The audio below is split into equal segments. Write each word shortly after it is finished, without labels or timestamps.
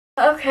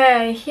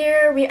Okay,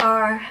 here we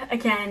are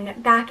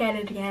again, back at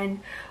it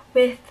again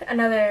with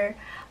another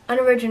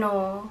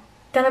unoriginal,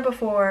 done it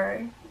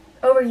before,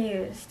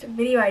 overused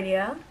video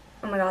idea.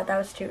 Oh my god, that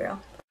was too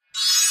real.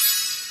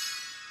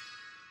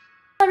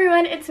 Hello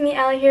everyone, it's me,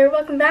 Allie here.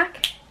 Welcome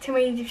back to my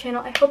YouTube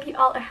channel. I hope you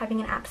all are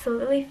having an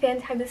absolutely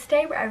fantastic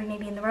day wherever you may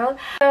be in the world.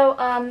 So,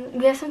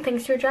 we have some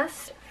things to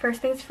adjust.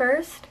 First things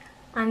first,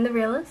 I'm the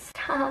realist.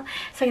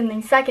 Second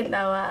thing second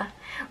though,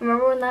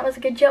 remember when that was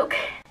a good joke?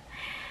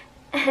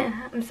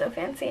 I'm so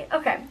fancy.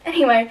 Okay,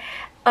 anyway,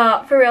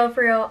 for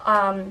real,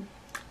 I'm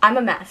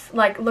a mess.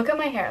 Like, look at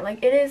my hair.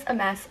 Like, it is a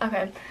mess.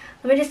 Okay,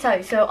 let me just tell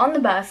you. So, on the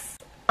bus,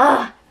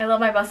 I love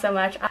my bus so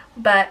much.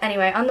 But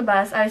anyway, on the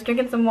bus, I was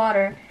drinking some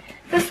water.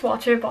 This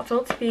water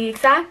bottle, to be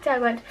exact. I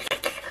went,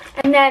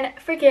 and then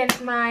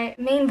freaking my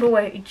main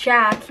boy,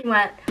 Jack, he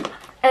went,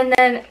 and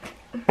then,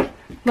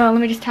 well,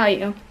 let me just tell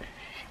you.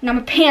 Now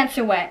my pants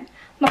are wet.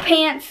 My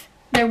pants,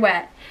 they're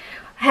wet.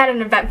 I had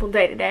an eventful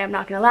day today, I'm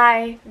not gonna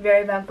lie.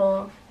 Very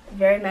eventful,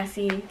 very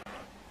messy.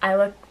 I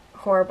look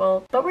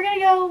horrible. But we're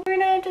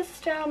gonna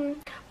just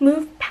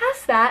move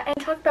past that and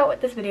talk about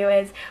what this video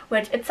is,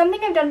 which it's something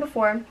I've done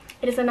before.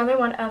 It is another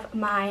one of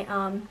my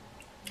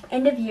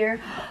end of year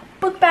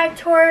book bag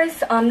tours.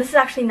 This is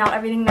actually not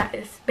everything that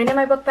has been in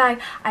my book bag.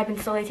 I've been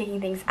slowly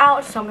taking things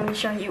out, so I'm going to be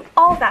showing you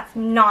all that's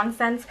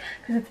nonsense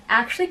because it's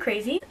actually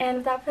crazy. And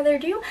without further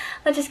ado,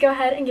 let's just go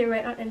ahead and get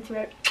right on into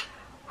it.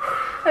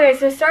 Okay,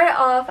 so to start it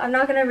off, I'm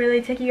not going to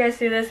really take you guys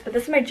through this, but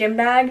this is my gym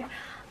bag.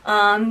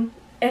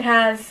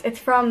 It's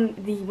from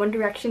the One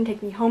Direction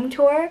Take Me Home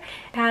tour.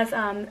 It has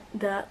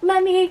the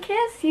Let Me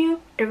Kiss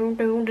You, you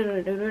know,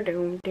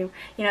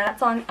 that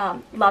song.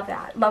 Love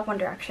that, love One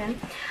Direction.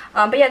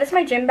 But yeah, this is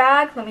my gym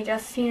bag. Let me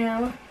just, you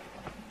know,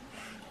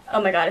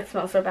 oh my god, it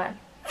smells so bad.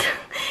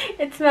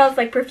 It smells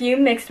like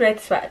perfume mixed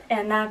with sweat,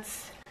 and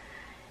that's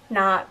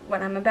not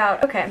what I'm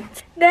about. Okay,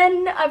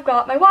 then I've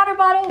got my water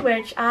bottle,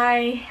 which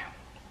I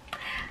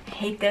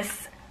hate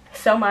this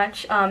so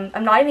much. I'm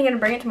not even gonna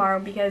bring it tomorrow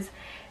because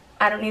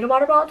I don't need a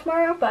water bottle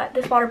tomorrow, but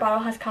this water bottle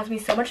has caused me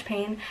so much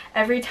pain.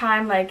 Every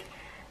time like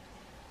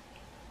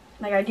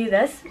I do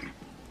this,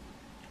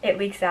 it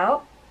leaks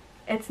out.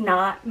 It's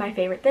not my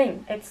favorite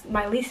thing. It's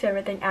my least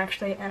favorite thing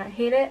actually, and I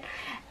hate it.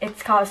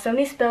 It's caused so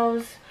many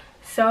spills,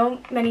 so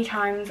many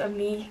times of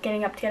me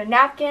getting up to get a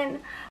napkin,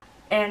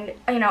 and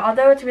you know,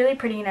 although it's really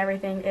pretty and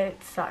everything,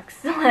 it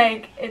sucks.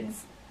 Like,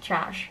 it's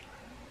trash.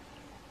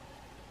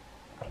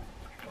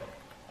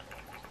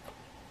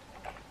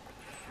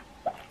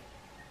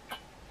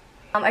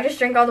 I just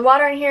drank all the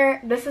water in here.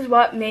 This is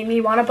what made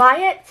me want to buy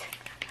it.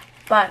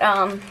 But,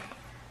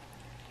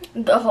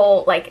 the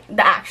whole, like,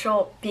 the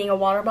actual being a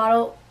water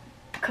bottle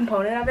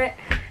component of it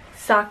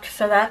sucked.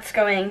 So that's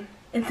going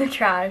in the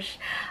trash.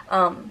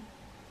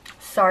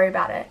 Sorry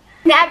about it.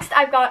 Next,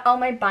 I've got all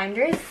my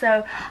binders.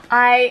 So,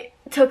 I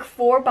took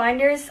 4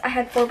 binders. I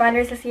had 4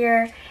 binders this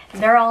year.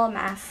 They're all a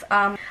mess.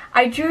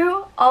 I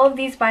drew all of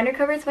these binder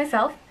covers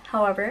myself.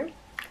 However,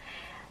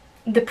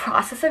 the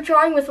process of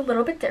drawing was a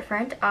little bit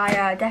different.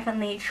 I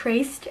definitely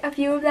traced a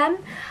few of them.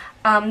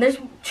 There's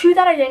 2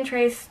 that I didn't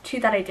trace, 2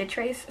 that I did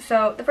trace.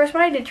 So the first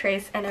one I did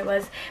trace, and it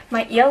was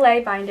my ELA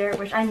binder,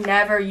 which I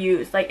never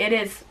use. Like, it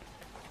is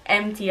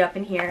empty up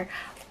in here.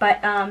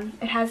 But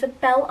it has a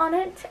bell on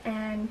it,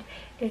 and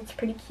it's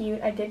pretty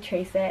cute. I did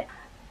trace it.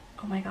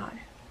 Oh my god.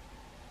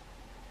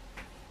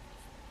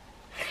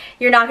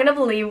 You're not gonna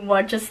believe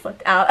what just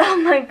slipped out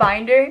of my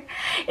binder.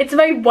 It's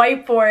my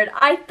whiteboard.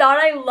 I thought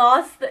I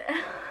lost it.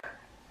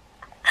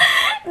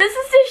 This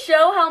is to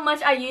show how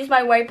much I use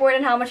my whiteboard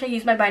and how much I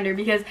use my binder,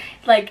 because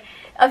like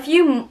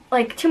 2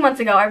 months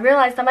ago I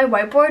realized that my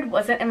whiteboard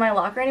wasn't in my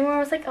locker anymore. I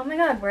was like, oh my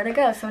god, where'd it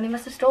go? Somebody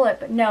must have stole it.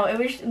 But no, it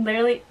was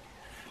literally,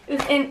 it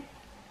was in,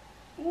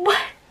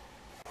 what?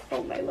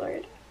 Oh my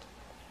lord.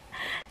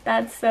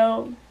 That's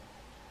so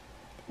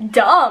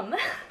dumb.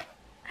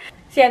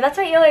 So yeah, that's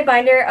my ELA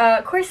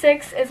binder. Course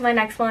 6 is my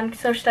next one,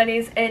 Social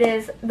Studies. It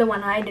is the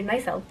one I did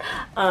myself.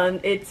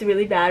 It's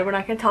really bad. We're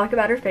not going to talk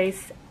about her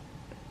face.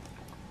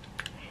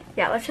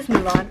 Yeah, let's just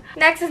move on.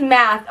 Next is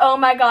math. Oh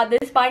my god,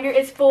 this binder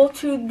is full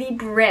to the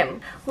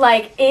brim.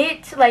 Like,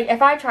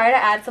 if I try to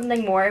add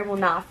something more, it will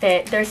not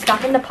fit. There's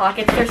stuff in the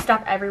pockets, there's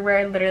stuff everywhere.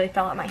 It literally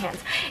fell out of my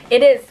hands.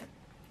 It is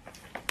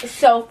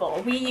so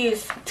full. We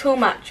use too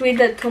much. We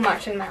did too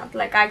much in math.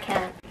 Like, I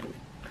can't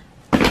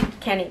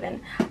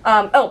even.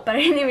 Oh, but I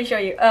didn't even show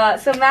you.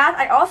 So math,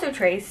 I also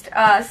traced.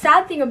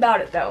 Sad thing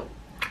about it, though,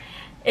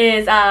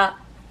 is,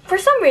 for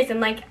some reason,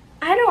 like,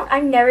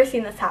 I've never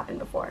seen this happen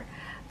before.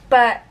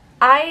 But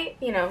I,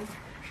 you know,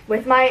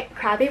 with my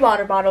crappy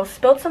water bottle,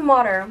 spilled some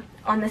water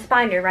on this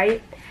binder, right?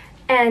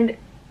 And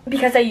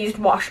because I used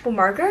washable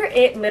marker,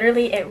 it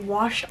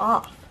washed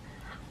off.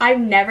 I've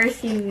never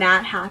seen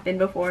that happen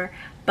before,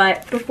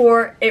 but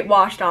before it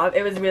washed off,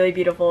 it was really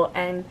beautiful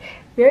and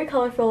very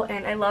colorful,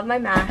 and I love my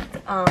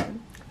math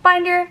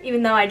binder,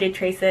 even though I did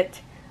trace it.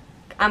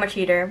 I'm a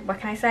cheater, what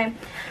can I say?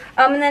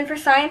 And then for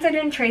science, I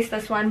didn't trace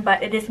this one,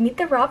 but it is Meet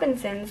the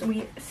Robinsons.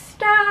 We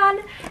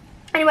stan.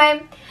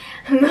 Anyway,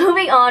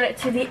 moving on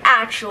to the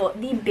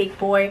big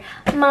boy,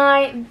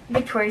 my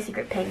Victoria's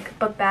Secret pink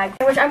book bag,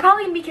 which I'm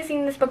probably going to be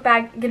kissing this book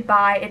bag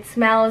goodbye. It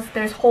smells,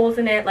 there's holes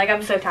in it, like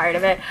I'm so tired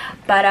of it.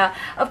 But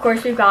of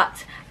course we've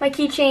got my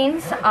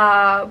keychains,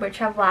 which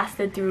have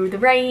lasted through the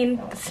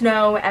rain, the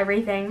snow,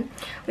 everything.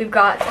 We've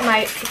got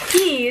my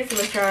keys,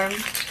 which are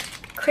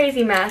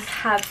crazy mess,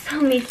 have so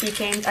many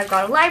keychains. I've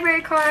got a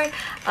library card,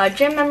 a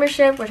gym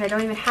membership, which I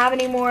don't even have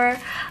anymore.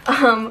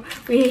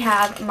 We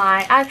have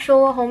my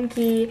actual home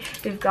key.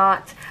 We've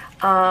got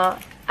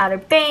Outer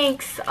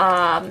Banks,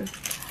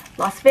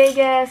 Las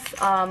Vegas,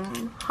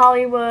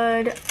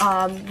 Hollywood.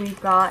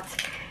 We've got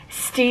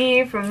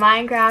Steve from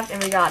Minecraft,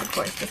 and we got, of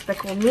course,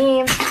 Despicable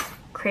Me.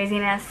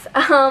 Craziness.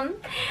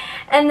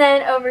 And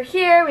then over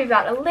here we've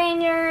got a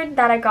lanyard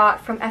that I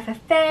got from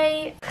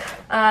FFA.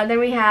 Then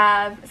we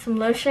have some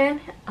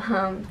lotion.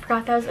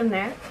 Forgot that was in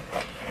there.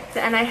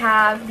 And I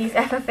have these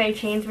FFA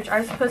chains, which I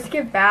was supposed to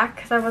give back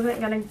because I wasn't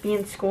going to be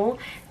in school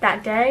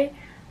that day,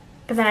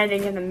 but then I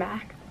didn't give them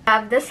back. I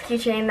have this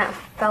keychain that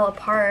fell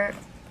apart.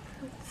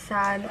 It's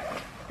sad.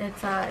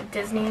 It's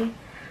Disney.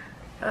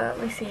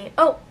 Let me see.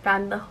 Oh,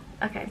 found the.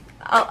 Okay,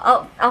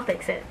 I'll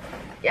fix it.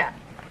 Yeah,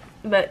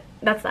 but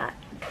that's that.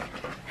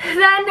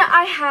 Then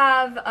I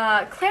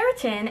have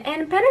Claritin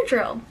and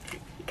Benadryl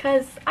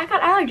because I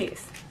got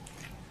allergies.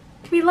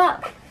 We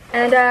love.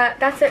 And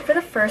that's it for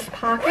the first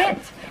pocket.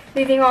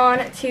 Moving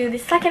on to the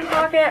second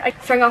pocket,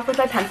 starting off with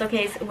my pencil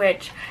case,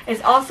 which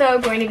is also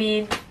going to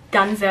be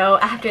donezo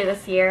after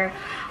this year.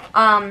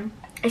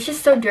 It's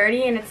just so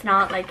dirty and it's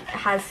not like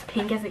as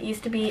pink as it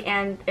used to be,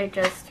 and it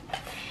just,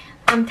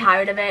 I'm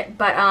tired of it.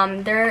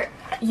 But there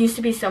used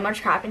to be so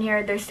much crap in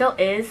here. There still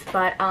is,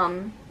 but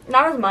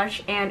not as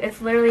much, and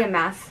it's literally a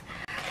mess.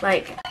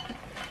 Like,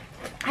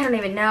 I don't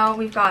even know.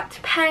 We've got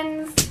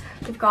pens,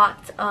 we've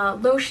got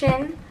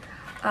lotion,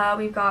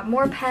 we've got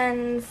more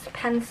pens,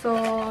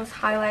 pencils,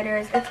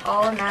 highlighters. It's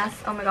all a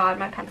mess. Oh my god,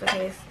 my pencil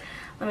case.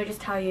 Let me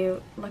just tell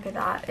you, look at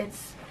that.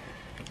 It's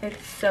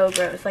so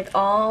gross. Like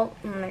oh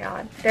my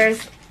god.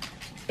 There's,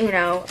 you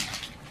know,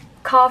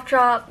 cough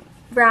drop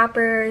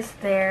wrappers,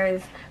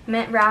 there's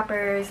mint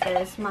wrappers,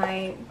 there's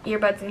my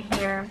earbuds in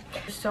here.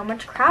 There's so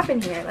much crap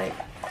in here. Like,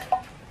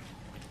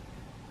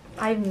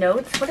 I have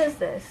notes. What is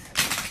this?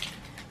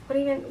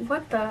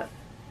 What the?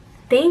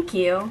 Thank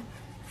you.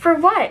 For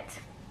what?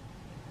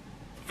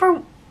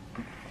 For,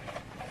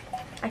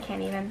 I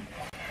can't even.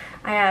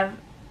 I have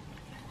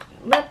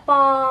lip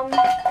balm.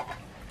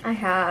 I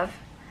have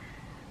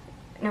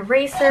an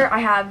eraser. I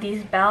have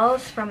these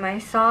bells from my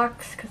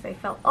socks because they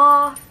fell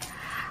off.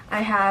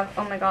 I have,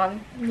 oh my god,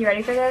 you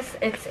ready for this?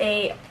 It's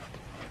a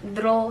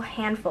little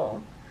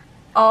handful.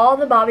 All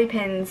the bobby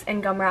pins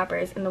and gum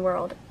wrappers in the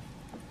world.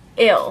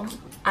 Ew.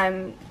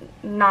 I'm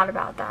not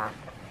about that.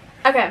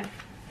 Okay.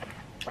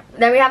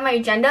 Then we have my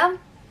agenda,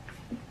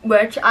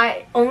 which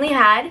I only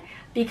had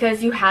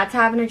because you had to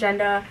have an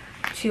agenda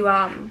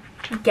to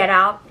get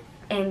out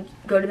and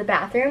go to the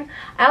bathroom.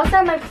 I also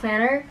have my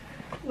planner,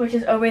 which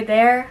is over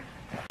there.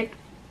 It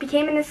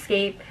became an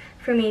escape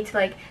for me to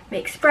like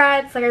make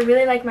spreads. Like I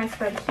really like my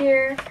spread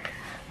here.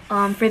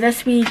 For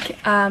this week,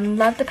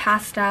 love the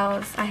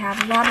pastels. I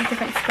have a lot of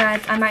different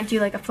spreads. I might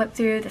do like a flip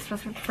through. This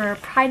was for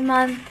Pride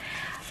Month.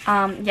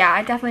 Yeah,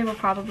 I definitely will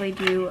probably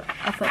do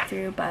a flip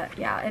through, but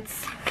yeah,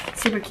 it's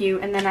super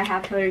cute. And then I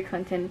have Hillary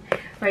Clinton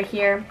right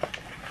here.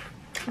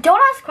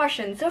 Don't ask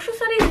questions. Social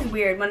studies is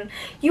weird. When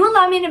you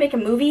allow me to make a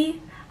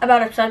movie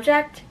about a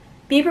subject,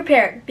 be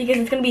prepared because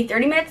it's going to be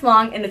 30 minutes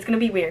long and it's going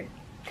to be weird.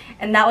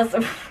 And that was,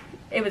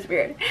 it was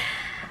weird.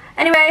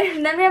 Anyway,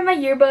 then we have my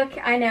yearbook.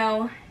 I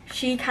know,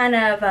 she kind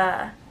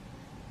of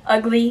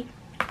ugly,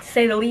 to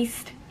say the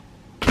least.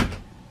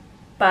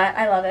 But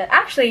I love it.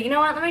 Actually, you know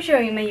what? Let me show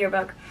you my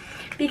yearbook.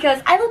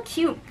 Because I look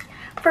cute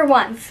for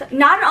once.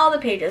 Not in all the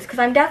pages, because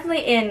I'm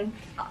definitely in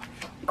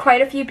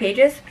quite a few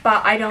pages,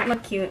 but I don't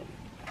look cute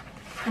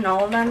in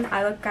all of them.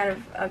 I look kind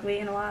of ugly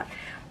in a lot.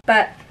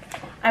 But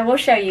I will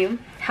show you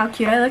how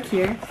cute I look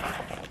here.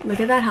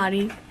 Look at that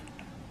hottie.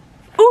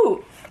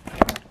 Ooh!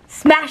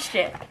 Smashed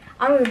it!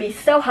 I'm going to be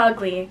so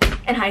ugly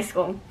in high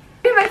school.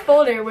 Look at my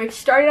folder, which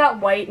started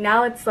out white.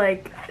 Now it's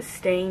like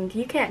stained.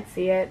 You can't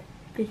see it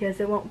because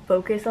it won't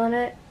focus on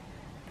it.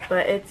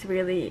 But it's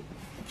really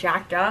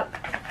jacked up.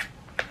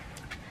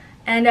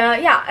 And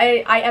yeah,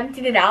 I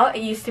emptied it out.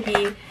 It used to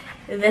be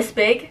this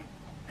big,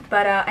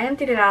 but I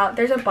emptied it out.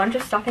 There's a bunch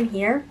of stuff in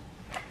here.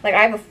 Like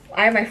I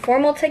have my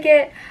formal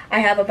ticket. I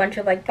have a bunch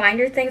of like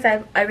binder things. I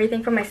have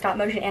everything from my stop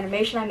motion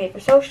animation I made for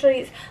social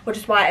studies, which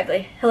is why I have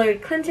like Hillary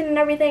Clinton and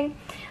everything.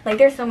 Like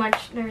there's so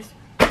much, there's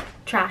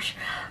trash.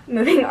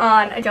 Moving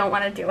on, I don't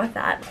want to deal with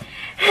that.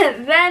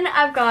 Then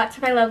I've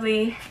got my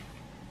lovely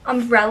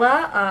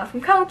umbrella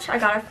from Coach. I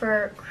got it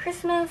for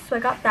Christmas, so I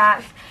got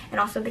that, and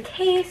also the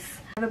case.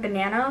 I have a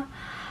banana.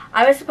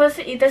 I was supposed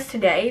to eat this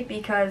today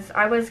because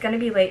I was going to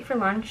be late for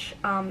lunch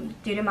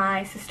due to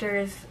my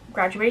sister's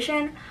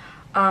graduation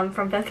from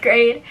 5th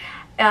grade.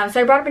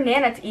 So I brought a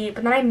banana to eat,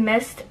 but then I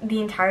missed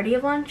the entirety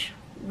of lunch.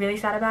 Really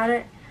sad about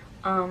it.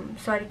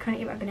 So I couldn't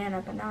eat my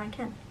banana, but now I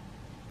can.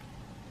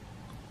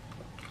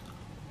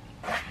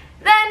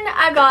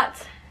 I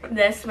got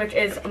this, which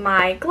is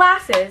my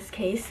glasses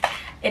case.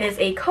 It is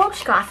a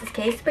Coach glasses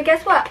case, but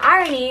guess what?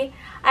 Irony,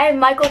 I have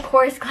Michael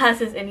Kors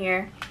glasses in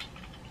here.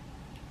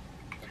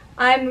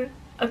 I'm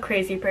a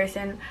crazy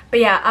person. But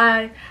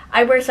yeah,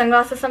 I wear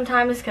sunglasses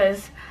sometimes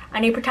because I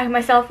need to protect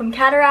myself from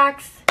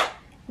cataracts.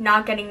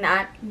 Not getting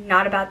that.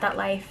 Not about that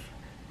life.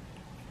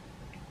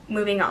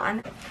 Moving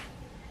on.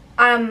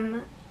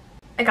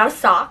 I got a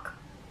sock.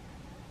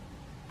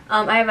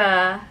 I have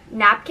a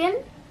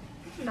napkin.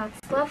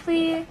 That's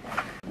lovely.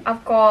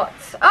 I've got,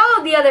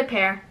 oh, the other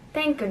pair.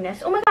 Thank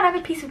goodness. Oh my god, I have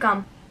a piece of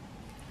gum.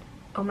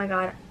 Oh my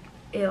god.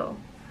 Ew.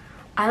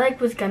 I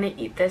was gonna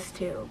eat this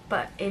too,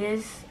 but it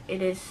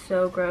is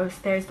so gross.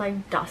 There's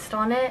like dust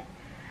on it.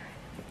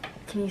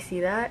 Can you see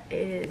that?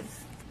 It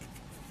is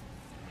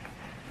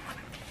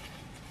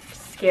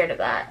scared of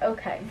that.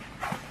 Okay.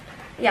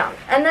 Yeah,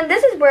 and then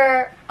this is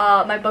where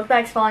my book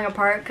bag's falling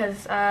apart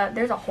because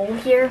there's a hole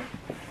here,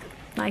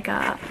 like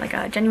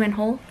a genuine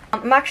hole.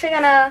 I'm actually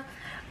gonna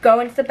go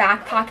into the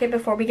back pocket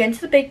before we get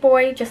into the big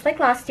boy, just like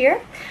last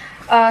year.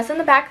 So in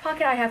the back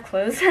pocket I have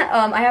clothes.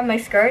 I have my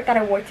skirt that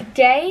I wore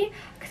today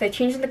because I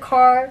changed in the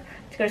car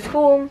to go to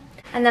school,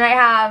 and then I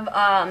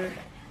have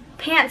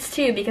pants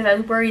too because I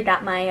was worried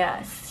that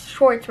my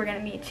shorts were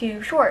gonna be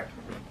too short.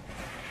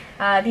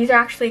 These are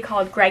actually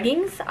called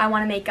greggings. I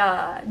want to make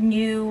a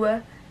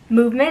new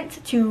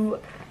movement to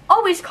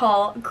always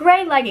call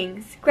gray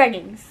leggings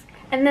greggings,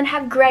 and then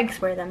have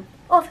Gregs wear them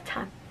all the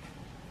time.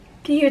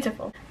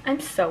 Beautiful. I'm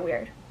so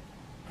weird.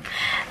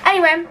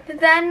 Anyway,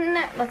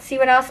 then let's see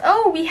what else.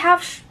 Oh, we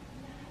have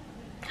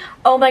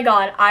oh my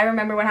god, I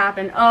remember what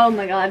happened. Oh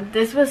my god,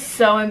 this was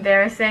so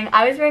embarrassing.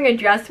 I was wearing a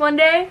dress one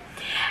day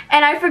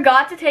and I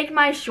forgot to take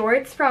my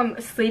shorts from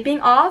sleeping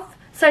off,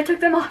 so I took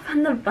them off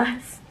on the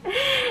bus.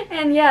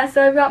 And yeah,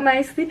 so I've got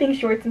my sleeping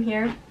shorts in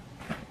here.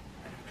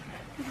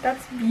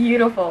 That's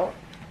beautiful.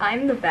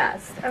 I'm the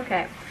best.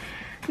 Okay,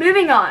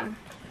 moving on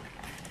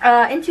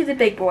into the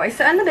big boy.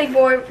 So in the big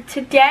boy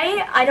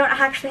today, I don't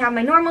actually have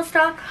my normal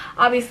stuff.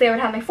 Obviously, I would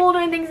have my folder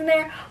and things in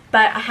there,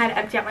 but I had to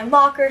empty out my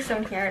locker. So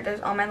in here,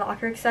 there's all my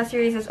locker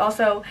accessories. There's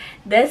also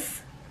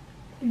this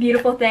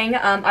beautiful thing.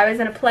 I was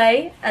in a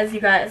play, as you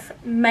guys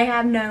may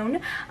have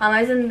known.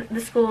 I was in the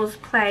school's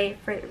play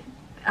for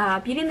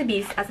Beauty and the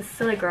Beast as a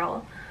silly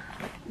girl.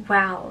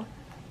 Wow,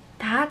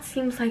 that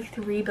seems like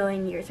 3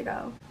 billion years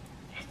ago.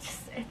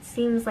 It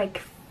seems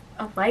like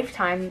a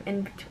lifetime,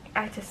 and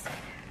I just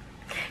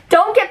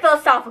don't get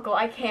philosophical.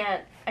 I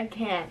can't.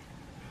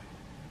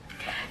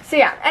 So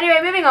yeah, anyway,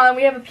 moving on,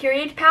 we have a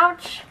period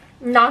pouch.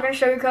 I'm not gonna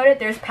sugarcoat it.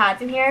 There's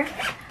pads in here.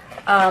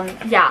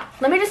 Yeah,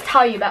 let me just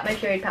tell you about my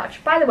period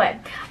pouch. By the way,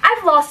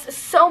 I've lost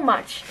so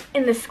much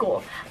in this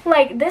school.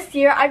 Like this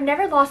year, I've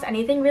never lost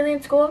anything really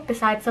in school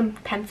besides some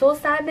pencils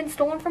that have been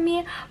stolen from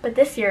me. But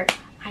this year,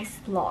 I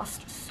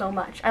lost so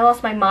much. I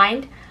lost my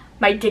mind,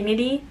 my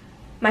dignity,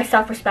 my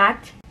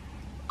self-respect.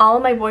 All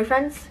of my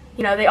boyfriends,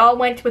 you know, they all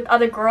went with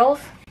other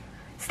girls.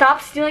 Stop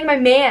stealing my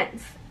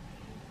mans.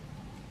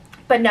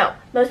 But no,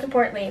 most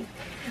importantly,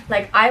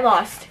 like, I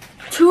lost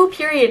 2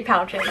 period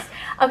pouches.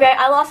 Okay,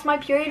 I lost my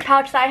period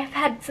pouch that I've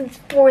had since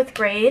 4th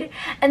grade,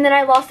 and then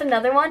I lost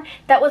another one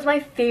that was my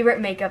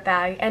favorite makeup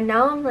bag, and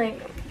now I'm like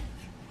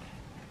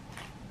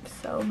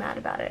so mad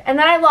about it. And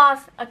then I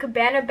lost a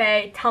Cabana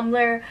Bay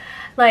tumbler.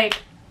 Like,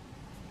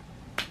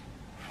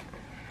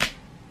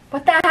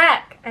 what the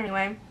heck?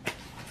 Anyway,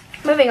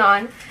 moving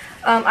on.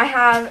 I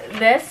have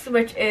this,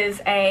 which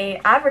is a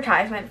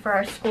advertisement for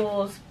our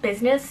school's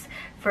business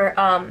for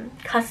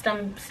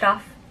custom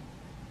stuff.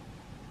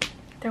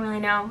 Don't really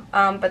know.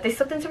 But they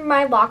slipped into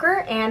my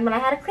locker, and when I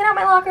had to clean out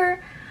my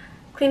locker,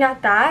 clean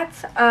out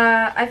that,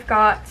 I've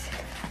got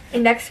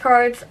index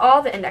cards,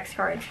 all the index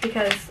cards,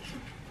 because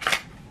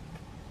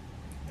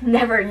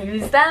never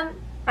use them.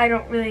 I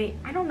don't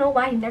know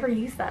why I never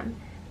use them.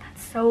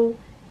 That's so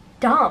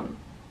dumb.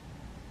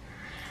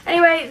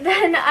 Anyway,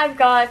 then I've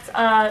got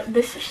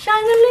this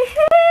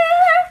chandelier.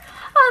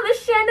 Oh, the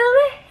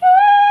chandelier.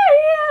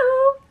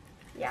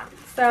 Yeah,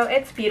 so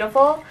it's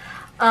beautiful.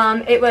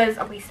 It was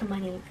a waste of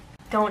money.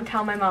 Don't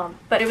tell my mom,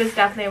 but it was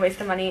definitely a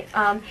waste of money.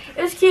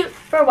 It was cute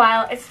for a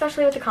while,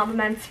 especially with the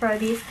compliments for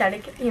the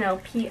aesthetic, you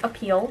know,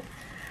 appeal.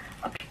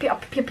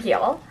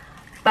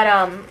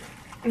 But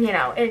you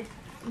know, it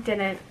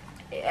didn't.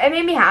 It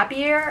made me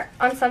happier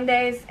on some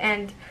days,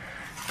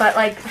 but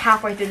like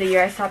halfway through the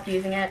year, I stopped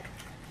using it.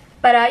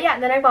 But yeah,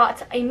 then I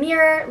bought a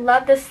mirror.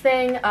 Love this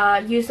thing.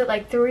 Used it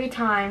like 3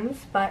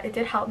 times, but it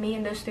did help me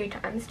in those 3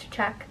 times to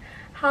check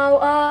how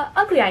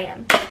ugly I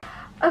am.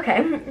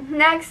 Okay,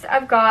 next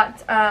I've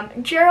got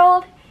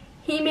Gerald.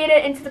 He made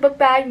it into the book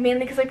bag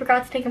mainly because I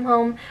forgot to take him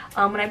home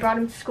when I brought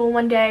him to school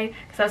one day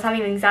because I was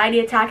having an anxiety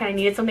attack and I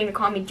needed something to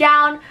calm me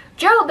down.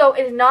 Gerald, though,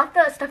 is not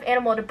the stuffed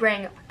animal to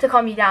bring to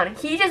calm me down.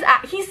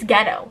 He's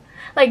ghetto.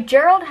 Like,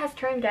 Gerald has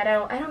turned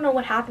ghetto. I don't know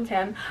what happened to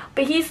him,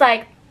 but he's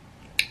like,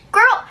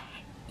 girl.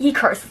 He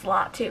curses a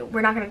lot too.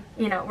 We're not gonna,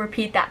 you know,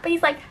 repeat that. But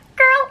he's like,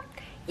 girl,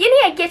 you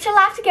need to get your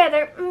life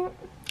together.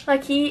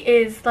 Like, he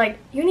is like,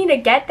 you need to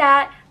get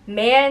that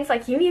man's,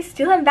 like, you need to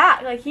steal him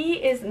back. Like, he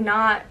is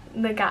not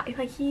the guy.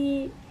 Like,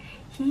 he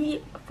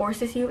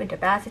forces you into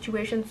bad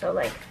situations. So,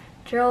 like,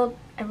 Gerald,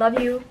 I love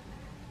you,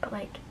 but,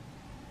 like,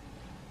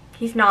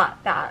 he's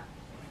not that,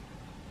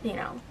 you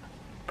know,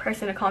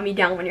 person to calm you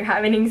down when you're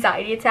having an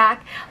anxiety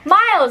attack.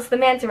 Miles, the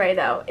manta ray,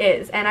 though,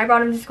 is, and I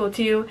brought him to school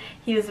too.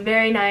 He was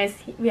very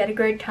nice. We had a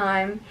great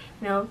time.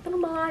 You know, little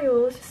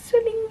Miles just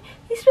swimming.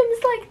 He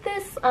swims like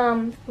this.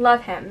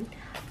 Love him.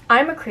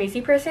 I'm a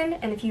crazy person,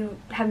 and if you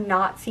have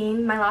not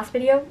seen my last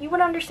video, you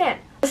would understand.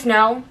 Just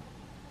know,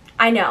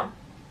 I know,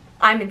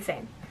 I'm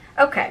insane.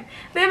 Okay,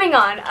 moving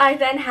on. I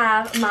then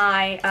have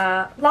my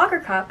locker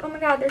cup. Oh my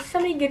god, there's so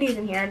many goodies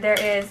in here. There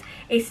is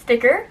a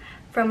sticker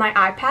from my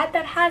iPad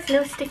that has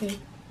no sticky,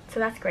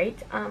 so that's great.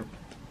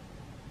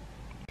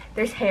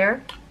 There's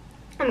hair.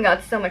 Oh my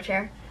god, so much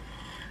hair.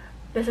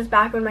 This is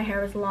back when my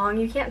hair was long.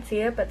 You can't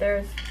see it, but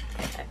there's,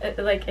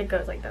 it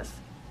goes like this.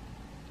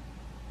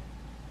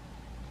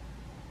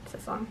 It's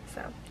this long,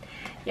 so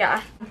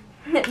yeah.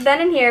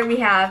 Then in here we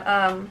have,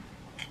 I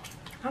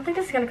don't think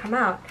this is gonna come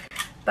out,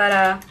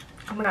 but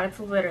oh my god, it's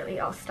literally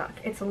all stuck.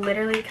 It's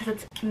literally, because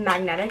it's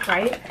magnetic,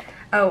 right?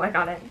 Oh, I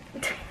got it.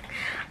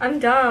 I'm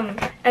dumb.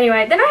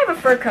 Anyway, then I have a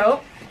fur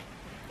coat.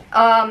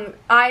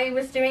 I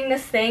was doing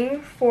this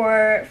thing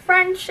for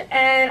French,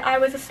 and I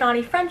was a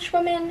snotty French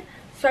woman,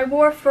 so I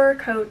wore a fur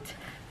coat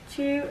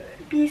to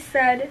be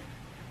said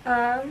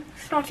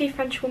snotty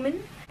French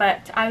woman.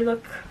 But I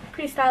look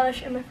pretty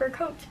stylish in my fur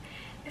coat,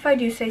 if I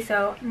do say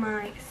so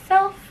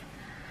myself.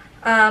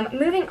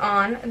 Moving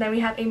on, then we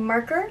have a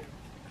marker.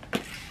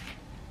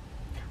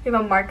 We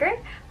have a marker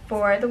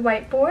for the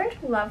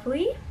whiteboard.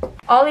 Lovely.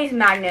 All these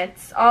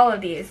magnets, all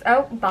of these.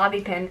 Oh, bobby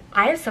pin.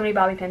 I have so many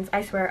bobby pins.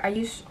 I swear, I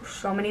used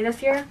so many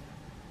this year.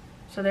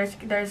 So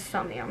there's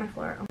so many on my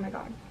floor. Oh my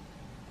god.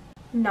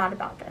 Not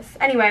about this.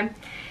 Anyway,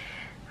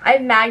 I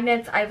have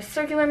magnets. I have a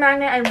circular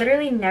magnet. I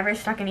literally never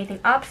stuck anything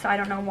up, so I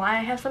don't know why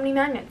I have so many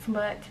magnets,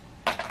 but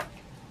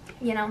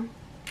you know,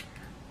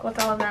 go with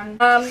all of them.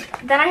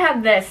 Then I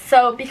have this.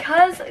 So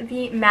because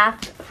the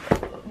math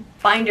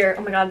binder,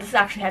 oh my god, this is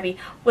actually heavy,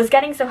 was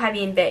getting so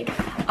heavy and big,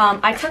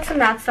 I took some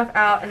math stuff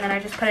out and then I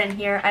just put it in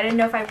here. I didn't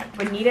know if I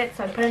would need it,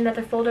 so I put it in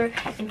another folder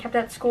and kept it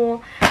at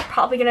school.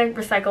 Probably gonna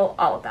recycle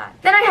all of that.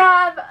 Then I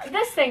have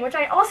this thing, which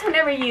I also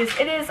never used.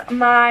 It is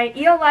my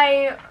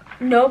ELA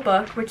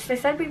notebook, which they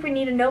said we would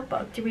need a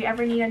notebook. Did we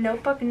ever need a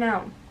notebook?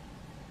 No.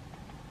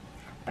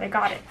 But I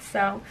got it,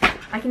 so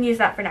I can use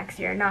that for next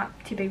year. Not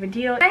too big of a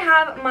deal. I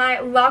have my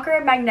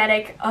locker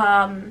magnetic,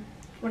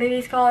 what are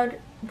these called?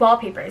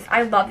 Wallpapers.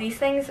 I love these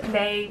things.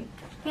 They,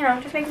 you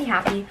know, just make me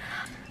happy.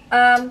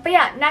 But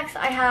yeah, next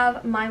I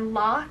have my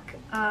lock,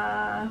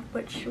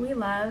 which we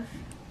love.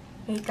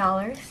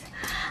 $8.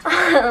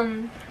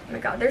 Oh my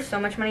god, there's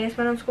so much money I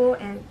spent on school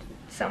and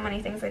so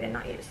many things I did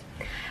not use.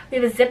 We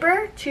have a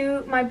zipper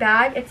to my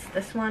bag. It's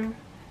this one.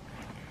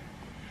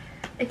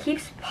 It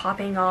keeps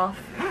popping off,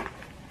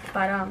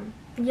 but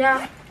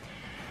yeah.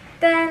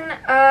 Then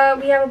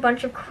we have a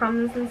bunch of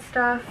crumbs and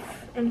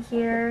stuff in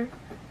here.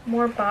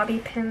 More bobby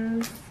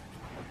pins.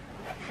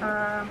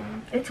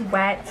 It's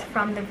wet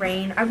from the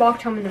rain. I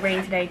walked home in the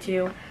rain today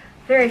too.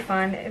 Very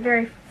fun,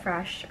 very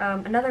fresh.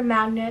 Another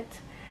magnet.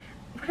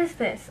 What is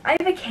this? I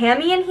have a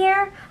cami in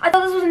here? I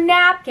thought this was a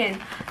napkin.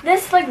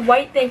 This like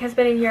white thing has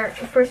been in here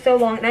for so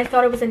long and I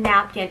thought it was a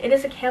napkin. It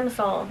is a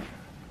camisole.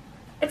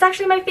 It's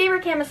actually my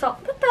favorite camisole.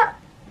 What the?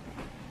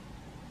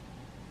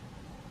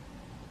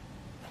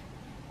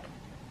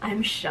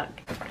 I'm shook.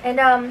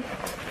 And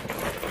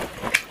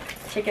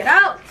check it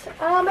out.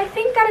 I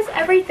think that is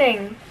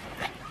everything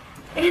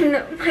in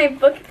my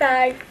book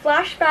bag.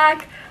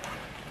 Flashback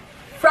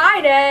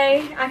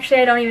Friday.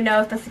 Actually, I don't even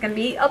know if this is gonna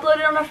be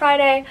uploaded on a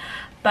Friday,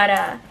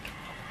 but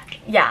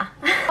yeah.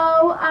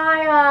 So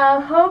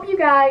I hope you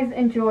guys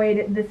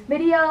enjoyed this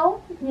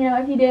video. You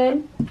know, if you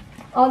did,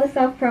 all the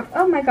stuff from,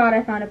 oh my god,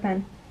 I found a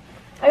pen.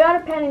 I got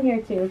a pen in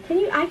here too. Can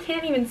you, I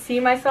can't even see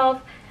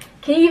myself.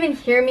 Can you even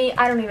hear me?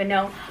 I don't even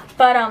know.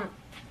 But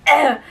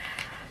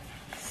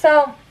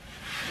so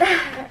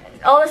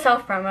all the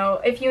self promo.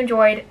 If you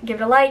enjoyed,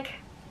 give it a like,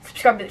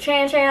 subscribe to the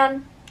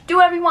channel, do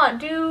whatever you want,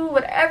 do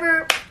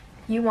whatever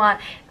you want.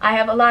 I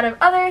have a lot of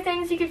other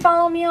things you can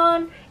follow me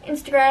on,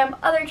 Instagram,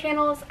 other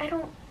channels. I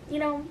don't, you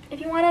know, if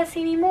you want to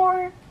see me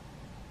more,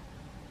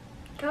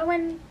 go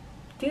and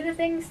do the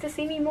things to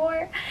see me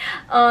more.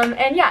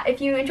 And yeah,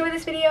 if you enjoyed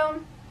this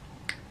video,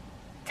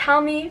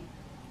 tell me,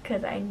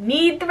 because I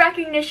need the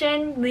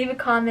recognition. Leave a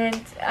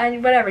comment,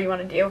 whatever you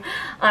want to do.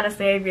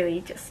 Honestly, I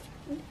really just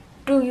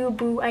do you,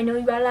 boo. I know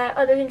you got a lot of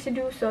other things to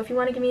do, so if you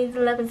want to give me the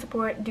love and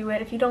support, do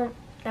it. If you don't,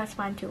 that's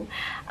fine too.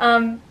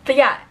 But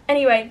yeah,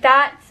 anyway,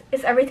 that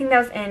is everything that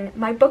was in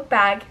my book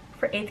bag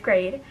for 8th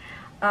grade.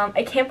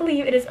 I can't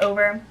believe it is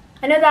over.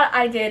 I know that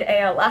I did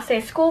a last day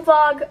of school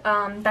vlog.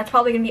 That's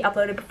probably going to be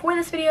uploaded before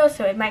this video,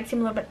 so it might seem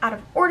a little bit out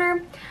of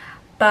order.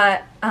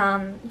 But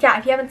yeah,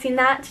 if you haven't seen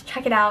that,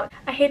 check it out.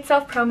 I hate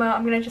self-promo.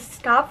 I'm going to just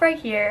stop right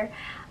here.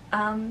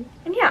 And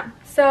yeah,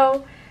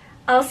 so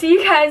I'll see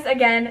you guys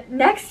again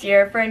next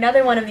year for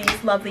another one of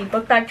these lovely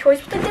book bag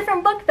tours with a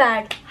different book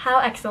bag. How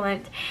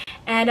excellent.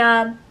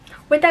 And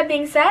with that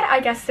being said, I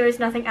guess there's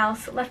nothing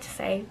else left to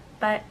say,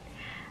 but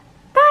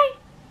bye!